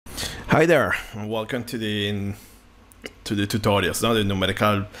Hi there, and welcome to the tutorials, now the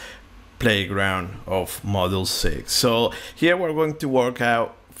numerical playground of Module 6. So here we're going to work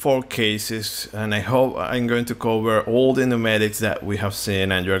out 4 cases, and I hope I'm going to cover all the numerics that we have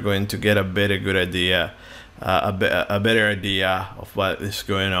seen, and you're going to get a very good idea, a better idea of what is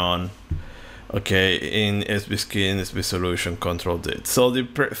going on, okay, in SB-Skin, SB-Solution, Control Did. So the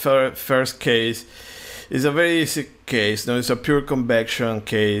first case is a very easy case. Now it's a pure convection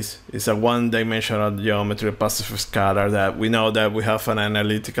case. It's a one-dimensional geometry passive scalar that we know that we have an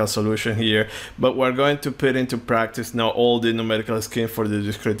analytical solution here, but we're going to put into practice now all the numerical scheme for the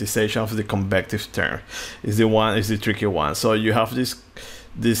discretization of the convective term. Is the tricky one. So you have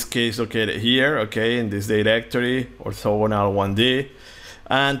this case located here, okay, in this directory, orthogonal 1D,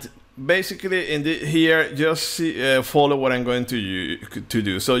 and basically in here just follow what I'm going to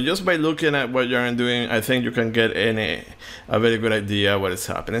do. So just by looking at what you're doing, I think you can get a very good idea what is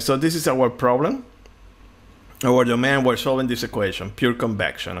happening. So this is our problem, our domain. We're solving this equation, pure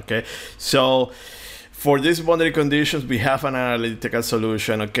convection, okay? So for these boundary conditions, we have an analytical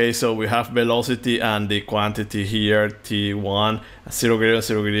solution, okay? So we have velocity and the quantity here, T1, 0 gradient,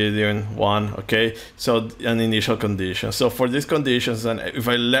 0 gradient, 1, okay? So an initial condition. So for these conditions, and if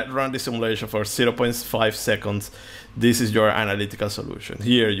I run the simulation for 0.5 seconds, this is your analytical solution.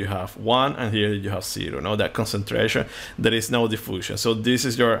 Here you have 1 and here you have 0. Now that concentration, there is no diffusion. So this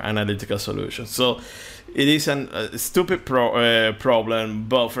is your analytical solution. So it is a stupid problem,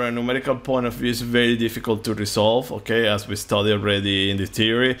 but from a numerical point of view, it's very difficult to resolve, okay, as we studied already in the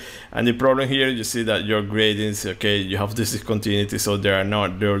theory. And the problem here, you see that your gradients, okay, you have this discontinuity, so their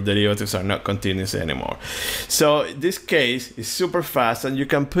derivatives are not continuous anymore. So this case is super fast, and you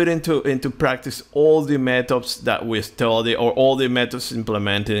can put into practice all the methods that we study, or all the methods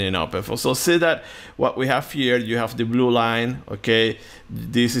implemented in OpenFOAM. So see that what we have here, you have the blue line, okay,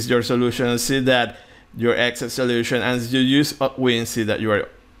 this is your solution. See that your exact solution, and as you use upwind, see that you are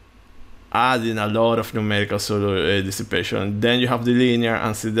adding a lot of numerical dissipation. Then you have the linear,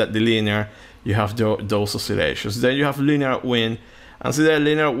 and see that the linear, you have those oscillations. Then you have linear wind, and see that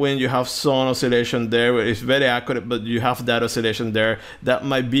linear wind, you have some oscillation there. It's very accurate, but you have that oscillation there. That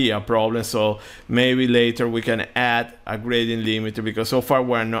might be a problem. So maybe later we can add a gradient limiter, because so far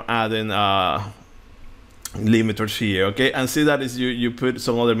we're not adding limiters here, okay? And see that is you put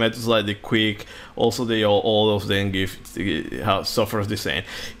some other methods like the quick, also they all of them suffers the same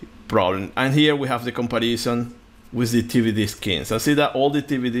problem. And here we have the comparison with the TVD skins, and see that all the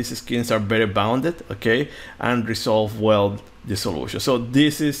TVD skins are very bounded, okay, and resolve well the solution. So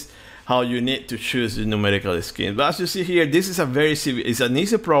this is how you need to choose the numerical scheme. But as you see here, this is a very severe, it's an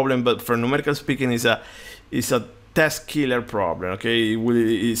easy problem, but for numerical speaking, it's a test killer problem, okay?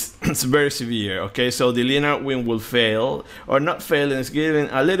 It's very severe, okay? So the linear wind will fail, or not fail, and it's giving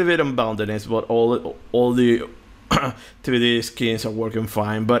a little bit unboundedness, but all the 3D skins are working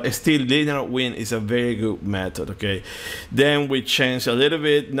fine, but still linear wind is a very good method, okay? Then we change a little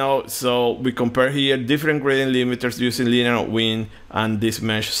bit now, so we compare here different gradient limiters using linear wind and this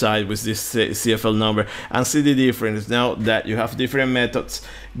mesh side with this CFL number, and see the difference now that you have different methods.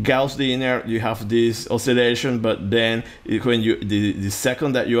 Gauss linear, you have this oscillation, but then when you the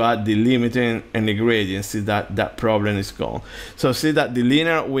second that you add the limiting and the gradient, see that problem is gone. So see that the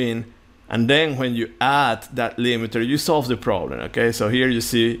linear wind, and then when you add that limiter, you solve the problem, okay? So here you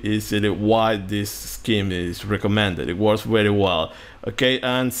see is why this scheme is recommended. It works very well, okay?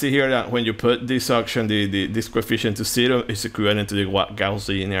 And see here that when you put this action, this coefficient to 0 is equivalent to the Gauss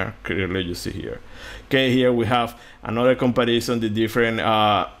linear, clearly you see here. Okay, here we have another comparison, the different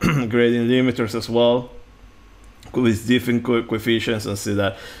gradient limiters as well, with different coefficients, and see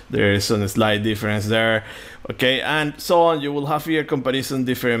that there is some slight difference there, okay, and so on. You will have here comparison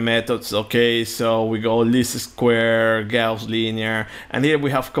different methods, okay? So we go least square, Gauss linear, and here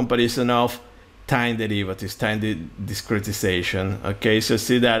we have comparison of time derivatives, time discretization, okay? So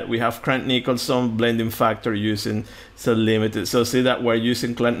see that we have Crank-Nicolson blending factor using some limited. So see that we're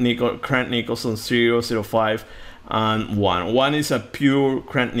using Crank-Nicolson 0, 0.5, and 1. 1 is a pure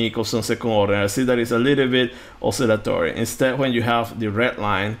Crank-Nicolson second order. I see that it's a little bit oscillatory. Instead, when you have the red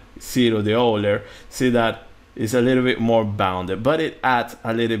line, 0, the older, see that it's a little bit more bounded, but it adds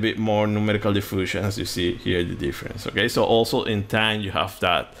a little bit more numerical diffusion, as you see here the difference, okay? So also in time you have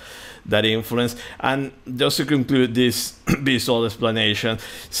that influence. And just to conclude this visual explanation,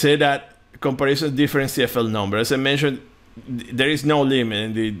 say that comparison different CFL numbers. As I mentioned, there is no limit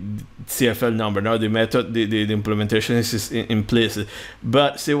in the CFL number. Now the method, the implementation is implicit.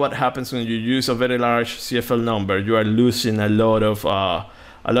 But see what happens when you use a very large CFL number. You are losing a lot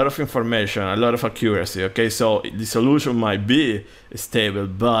of information, a lot of accuracy. Okay, so the solution might be stable,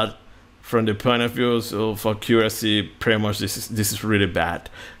 but from the point of view of accuracy, pretty much this is really bad.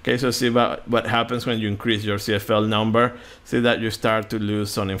 Okay, so see what happens when you increase your CFL number. See that you start to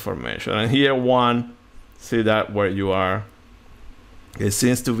lose some information. And here 1, see that where you are. It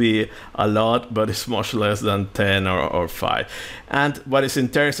seems to be a lot, but it's much less than 10 or 5. And what is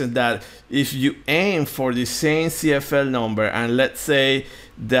interesting that if you aim for the same CFL number, and let's say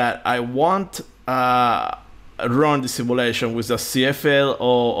that I want run the simulation with a CFL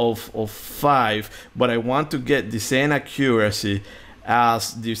of 5, but I want to get the same accuracy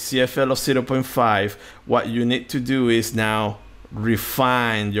as the CFL of 0.5, what you need to do is now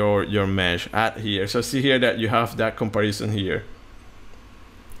refine your mesh at here. So see here that you have that comparison here.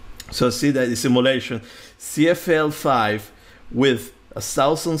 So see that the simulation CFL 5 with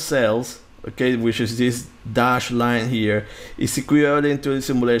 1,000 cells, okay, which is this dashed line here, is equivalent to the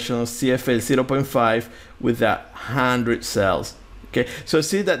simulation of CFL 0.5 with 100 cells. Okay, so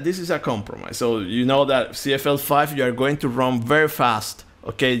see that this is a compromise. So you know that CFL 5 you are going to run very fast.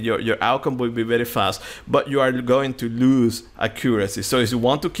 Okay, your outcome will be very fast, but you are going to lose accuracy. So if you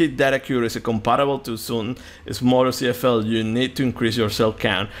want to keep that accuracy comparable to some smaller CFL, you need to increase your cell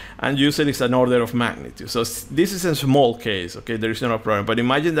count, and usually it's an order of magnitude. So this is a small case, okay, there is no problem. But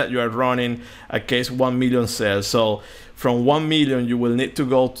imagine that you are running a case 1 million cells. So from 1 million, you will need to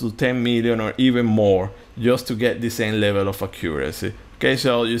go to 10 million or even more just to get the same level of accuracy. Okay,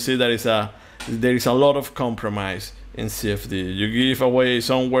 so you see that there is a lot of compromise in CFD. You give away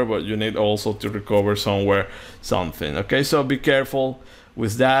somewhere, but you need also to recover somewhere something. Okay, so be careful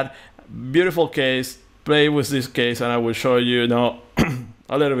with that. Beautiful case. Play with this case, and I will show you now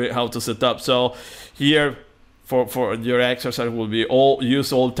a little bit how to set up. So here for your exercise will be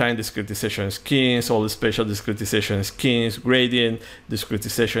use all time discretization schemes, all the spatial discretization schemes, gradient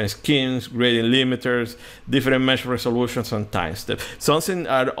discretization schemes, gradient limiters, different mesh resolutions, and time step. Something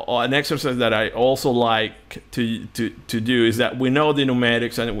an exercise that I also like to do is that we know the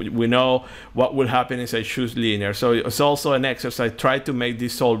numerics and we know what will happen if I choose linear. So it's also an exercise. Try to make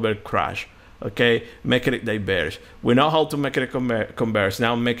this solver crash. Okay, make it diverge. We know how to make it converge.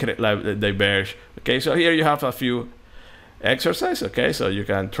 Now make it diverge. Okay, so here you have a few exercises. Okay, so you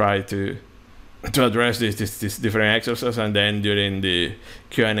can try to address this different exercises, and then during the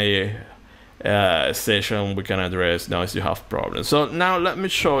Q&A session we can address now if you have problems. So now let me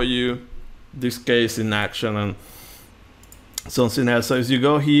show you this case in action and something else. So as you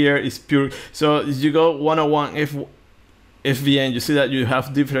go here, it's pure. So as you go 101 FVM, you see that you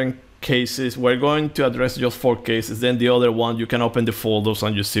have different cases. We're going to address just 4 cases, then the other one you can open the folders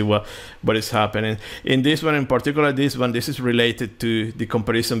and you see what is happening. In this one in particular, this is related to the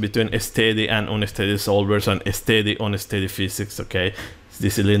comparison between steady and unsteady solvers and steady unsteady physics. Okay, it's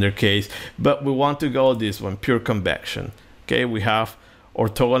the cylinder case, but we want to go this one, pure convection. Okay, we have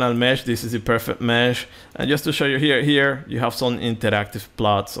orthogonal mesh. This is the perfect mesh, and just to show you here you have some interactive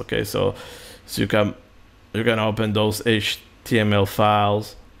plots. Okay, so you can open those HTML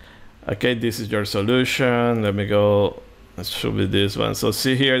files. Okay, this is your solution. Let me go, it should be this one. So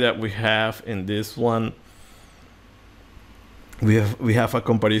see here that we have in this one, we have a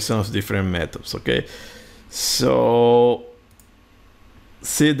comparison of different methods. Okay, so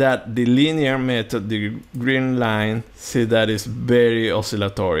see that the linear method, the green line, see that is very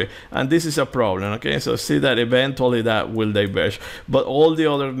oscillatory, and this is a problem. Okay, so see that eventually that will diverge, but all the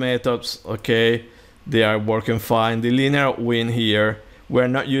other methods, okay, they are working fine. The linear win here, we're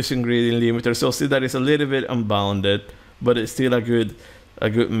not using gradient limiter, so see that it's a little bit unbounded, but it's still a good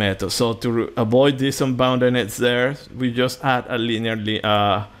method. So to avoid this unboundedness there, we just add a linear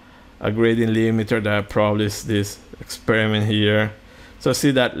a gradient limiter. That probably is this experiment here. So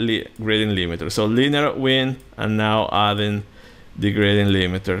see that gradient limiter. So linear win, and now adding the gradient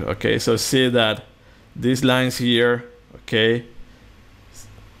limiter. Okay, so see that these lines here, okay,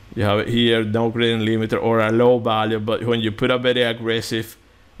 you have it here, no gradient limiter or a low value, but when you put a very aggressive,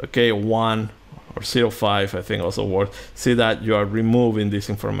 okay, 1 or 0.5, I think also works, see that you are removing this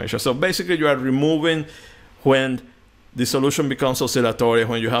information. So basically you are removing when the solution becomes oscillatory,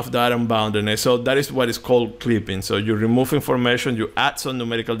 when you have that unboundedness. So that is what is called clipping. So you remove information, you add some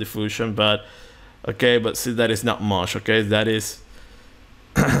numerical diffusion, but okay, but see that is not much. Okay, that is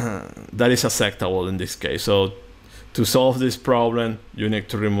that is acceptable in this case. So to solve this problem, you need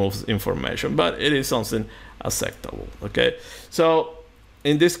to remove information, but it is something acceptable. Okay, so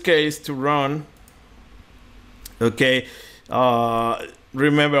in this case, to run, okay,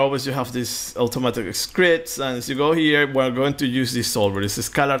 remember always you have these automatic scripts, and as you go here, we're going to use this solver. It's a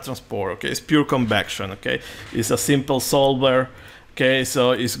scalar transport. Okay, it's pure convection. Okay, it's a simple solver. Okay,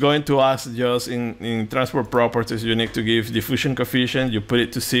 so it's going to ask just in transport properties, you need to give diffusion coefficient, you put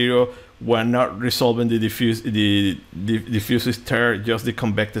it to 0 we're not resolving the diffuse stir, just the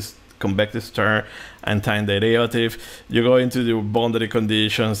convective stir and time derivative. You go into the boundary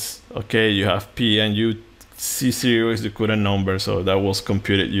conditions, okay, you have P and U. C0 is the current number, so that was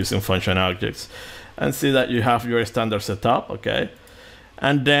computed using function objects. And see that you have your standard setup, okay?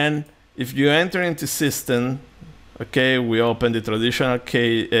 And then if you enter into system, okay, we open the traditional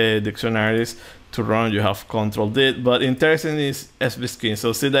dictionaries to run, you have control D, but interesting is SVSkin.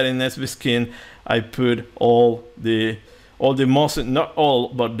 So see that in SVSkin, I put all the most, not all,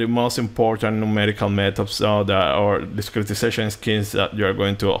 but the most important numerical methods or discretization schemes that you're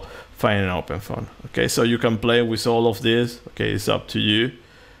going to find in OpenFOAM. Okay, so you can play with all of this. Okay, it's up to you.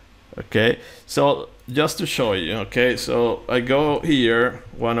 Okay, so just to show you, okay, so I go here,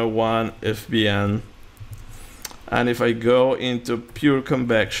 101 FVM, and if I go into pure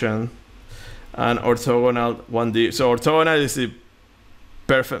convection and orthogonal 1D, so orthogonal is the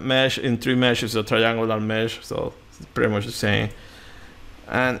perfect mesh, in 3 meshes, a triangular mesh, so it's pretty much the same.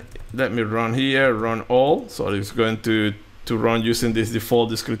 And let me run here, run all, so it's going to run using this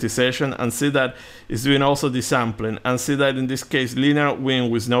default discretization, and see that it's doing also the sampling, and see that in this case linear win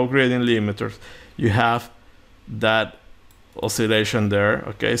with no gradient limiters, you have that oscillation there.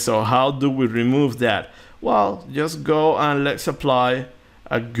 Okay, so how do we remove that? Well, just go and let's apply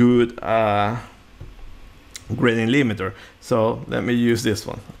a good gradient limiter. So let me use this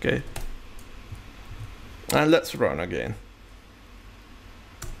one, okay, and let's run again.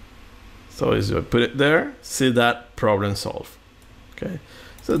 So as I put it there, see that problem solved. Okay,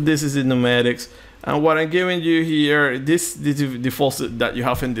 so this is the numerics, and what I'm giving you here, the default that you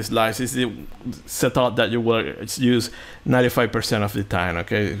have in this slice is the setup that you will use 95% of the time.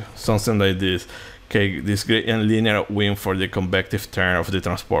 Okay, something like this. Okay, this gradient linear win for the convective term of the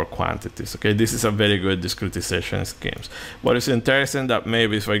transport quantities. Okay, this is a very good discretization scheme. But it's interesting that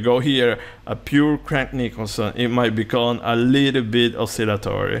maybe if I go here, a pure Crank-Nicholson, it might become a little bit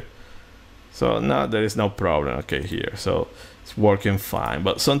oscillatory. So now there is no problem, okay, here. So it's working fine.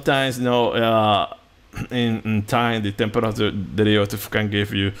 But sometimes, you know, in time, the temperature derivative can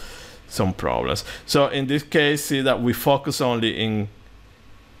give you some problems. So in this case, see that we focus only in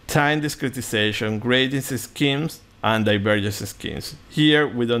time discretization, gradient schemes, and divergence schemes. Here,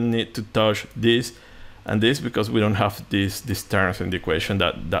 we don't need to touch this and this because we don't have these terms in the equation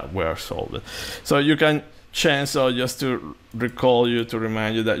that we are solving. So you can change, so just to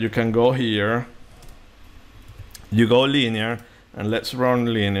remind you that you can go here, you go linear, and let's run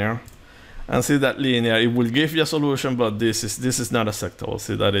linear, and see that linear, it will give you a solution, but this is not acceptable.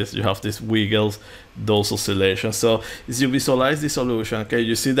 See that is, you have these wiggles, those oscillations. So as you visualize the solution, okay,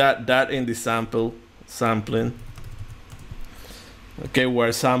 you see that in the sampling, okay,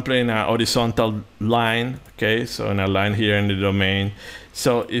 we're sampling a horizontal line, okay, so in a line here in the domain.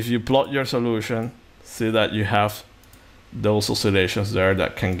 So if you plot your solution, see that you have those oscillations there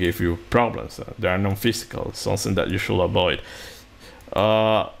that can give you problems. They are non-physical, something that you should avoid.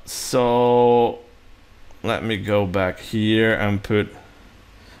 So let me go back here and put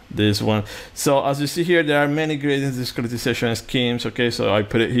this one. So as you see here, there are many gradient discretization schemes. Okay, so I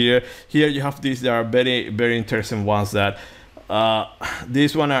put it here. Here you have these. There are very, very interesting ones that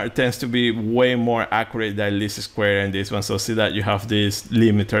this one tends to be way more accurate than least square and this one. So see that you have this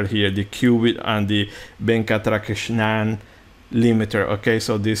limiter here, the qubit and the Venkatrakrishnan limiter. Okay,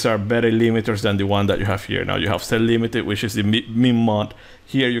 so these are better limiters than the one that you have here. Now you have set limited, which is the min mod.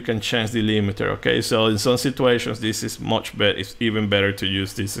 Here you can change the limiter. Okay, so in some situations this is much better. It's even better to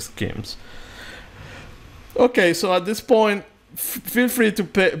use these schemes. Okay, so at this point, feel free to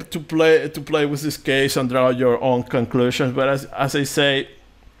play with this case and draw your own conclusions. But as I say,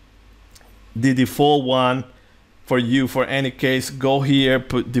 the default one for you for any case, go here,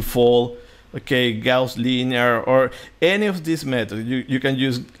 put default. Okay, Gauss linear or any of these methods. You can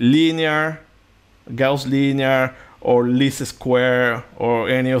use linear, Gauss linear, or least square, or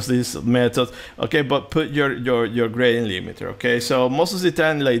any of these methods. Okay, but put your gradient limiter. Okay, so most of the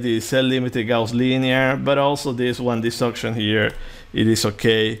time like this, cell limited Gauss linear, but also this one, this option here, it is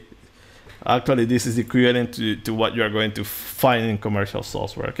okay. Actually, this is equivalent to what you are going to find in commercial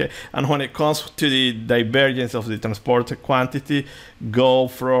software. Okay, and when it comes to the divergence of the transported quantity, go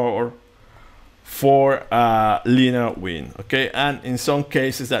for linear win. Okay, and in some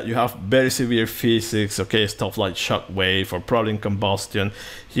cases that you have very severe physics, okay, stuff like shock wave or probably combustion,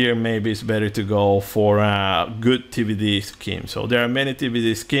 here maybe it's better to go for a good TBD scheme. So there are many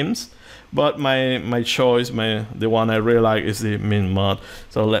TBD schemes, but my choice, the one I really like is the min mod.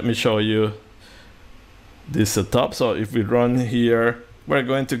 So let me show you this setup. So if we run here, we're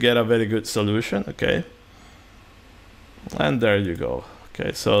going to get a very good solution. Okay, and there you go.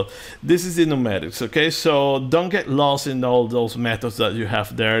 Okay, so this is the numerics. Okay, so don't get lost in all those methods that you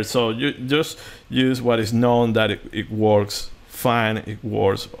have there. So you just use what is known, that it works fine, it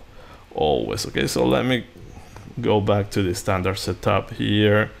works always. Okay, so let me go back to the standard setup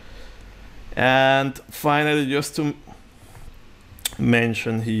here. And finally, just to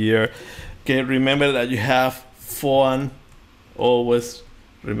mention here, okay, remember that you have FVM, always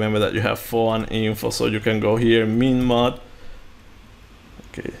remember that you have FVM info, so you can go here, min mod,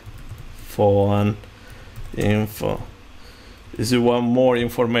 okay, FVM info. If you want more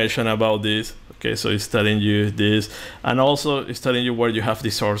information about this, okay, so it's telling you this, and also it's telling you where you have the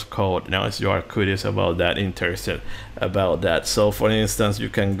source code. Now, if you are curious about that, interested about that, so for instance, you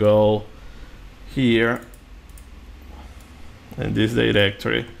can go here in this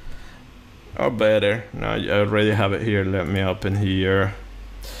directory, or better, now I already have it here. Let me open here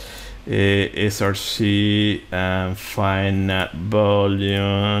src and finite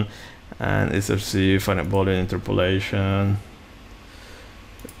volume, and src finite volume interpolation,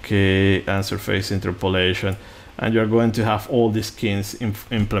 okay, and surface interpolation, and you're going to have all these schemes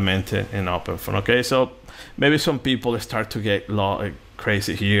implemented in OpenFOAM. Okay, so maybe some people start to get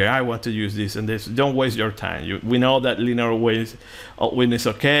crazy here. I want to use this and this. Don't waste your time. We know that linear width is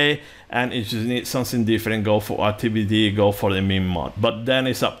okay, and if you need something different, go for RTBD, go for the min mod. But then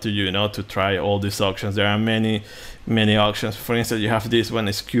it's up to you, to try all these options. There are many options. For instance, you have this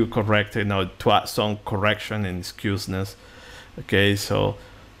one, skew corrected, to add some correction in skewness. Okay, so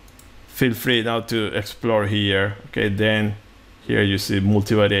feel free now to explore here. Okay, then here you see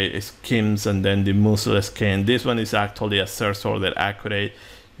multivariate schemes, and then the muzzle scheme. This one is actually a third order accurate.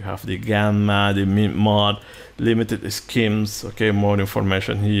 You have the gamma, the min mod, limited schemes. Okay, more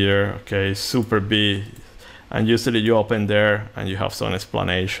information here. Okay, super B, and usually you open there and you have some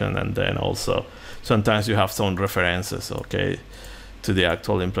explanation, and then also sometimes you have some references, okay, to the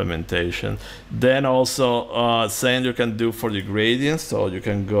actual implementation. Then also same you can do for the gradients. So you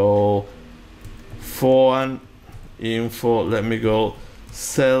can go FVM info, let me go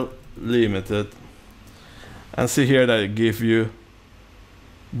cell limited, and see here that it gives you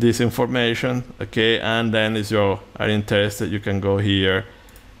this information. Okay, and then if you are interested, you can go here.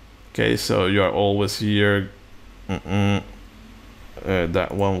 Okay, so you are always here. That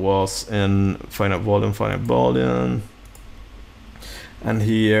one was in finite volume, and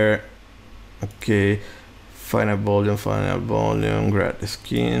here, okay, finite volume, grad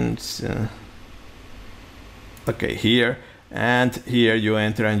schemes. Okay, here, and here you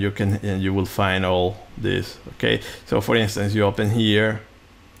enter, and you will find all this. Okay, so for instance, you open here.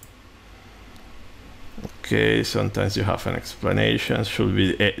 Okay, sometimes you have an explanation, should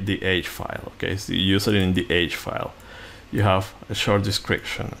be the H file. Okay, so usually in the H file you have a short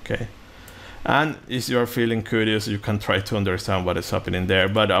description. Okay, and if you are feeling curious, you can try to understand what is happening there,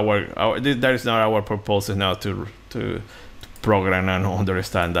 but that is not our purpose now to program and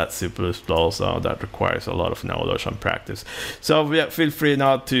understand that C++, so that requires a lot of knowledge and practice. So yeah, feel free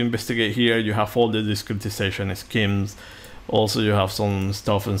now to investigate here. You have all the discretization schemes. Also, you have some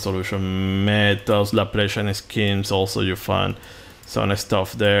stuff in solution methods, Laplacian schemes. Also, you find some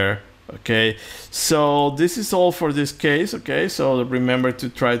stuff there. Okay, so this is all for this case. Okay, so remember to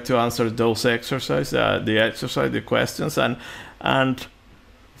try to answer those exercises, the questions, and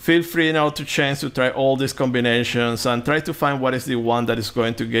feel free now to try all these combinations and try to find what is the one that is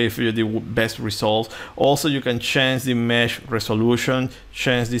going to give you the best results. Also, you can change the mesh resolution,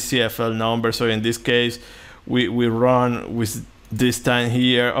 change the CFL number. So in this case, we run with this time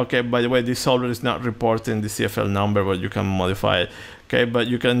here. Okay, by the way, this solver is not reporting the CFL number, but you can modify it. Okay, but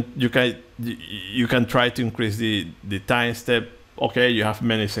you can try to increase the time step. Okay, you have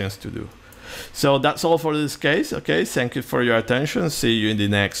many things to do. So that's all for this case. Okay, thank you for your attention. See you in the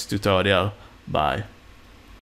next tutorial. Bye.